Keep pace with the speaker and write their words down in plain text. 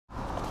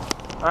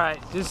All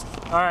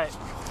right,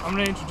 I'm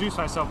gonna introduce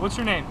myself. What's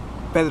your name?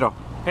 Pedro.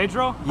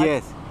 Pedro?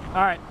 Yes.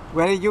 All right.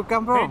 Where did you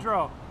come from?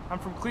 Pedro. I'm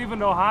from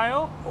Cleveland,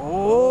 Ohio.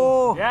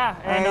 Oh. Yeah,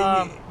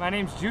 and my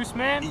name's Guice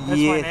Mann. That's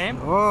my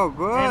name. Oh,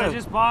 good. And I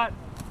just bought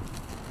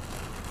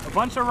a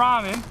bunch of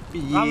ramen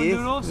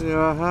noodles,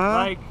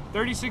 like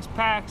 36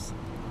 packs,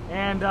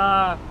 and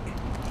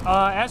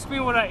ask me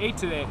what I ate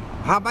today.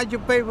 How much you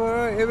pay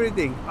for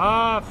everything?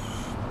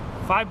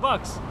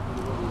 $5.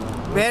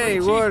 Very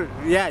good.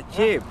 Yeah,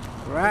 cheap.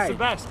 Right. It's the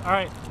best. All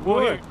right.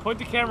 Well, here, point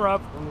the camera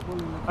up.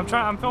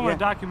 I'm filming a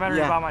documentary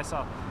about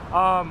myself.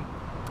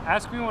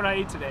 Ask me what I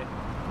ate today.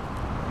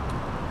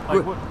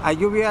 Like, are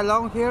you be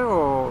alone here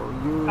or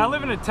you? I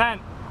live in a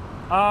tent.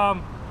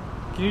 Can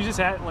you just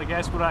ask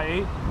what I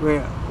ate?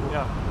 Where?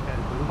 Yeah. Okay.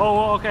 Oh,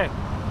 well, okay.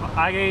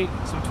 I ate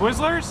some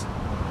Twizzlers.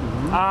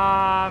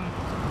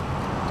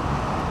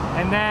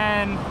 And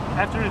then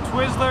after the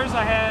Twizzlers,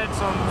 I had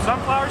some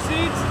sunflower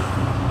seeds.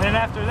 And then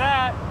after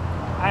that,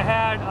 I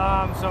had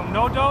some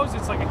No-Dos.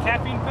 It's like a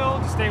caffeine pill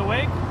to stay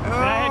awake. And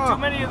I had too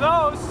many of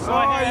those, so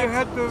I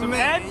had some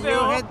Advil. You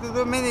had to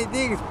do many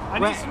things. I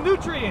need some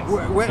nutrients.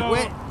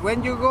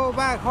 When you go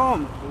back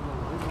home?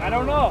 I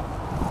don't know.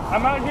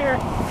 I'm out here.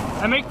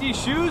 I make these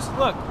shoes.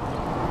 Look.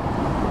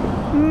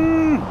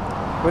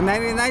 For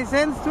 99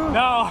 cents too?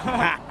 No.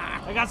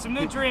 I got some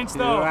nutrients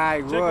though.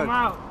 Right, check them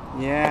out.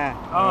 Yeah.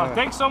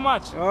 Thanks so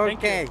much.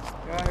 Okay.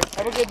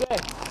 Have a good day.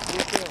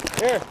 You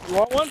too. Here, you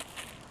want one?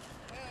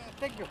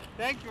 Thank you.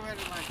 Thank you very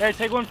much. Here,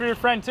 take one for your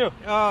friend too.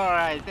 All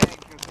right. Thank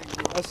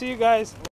you. I'll see you guys.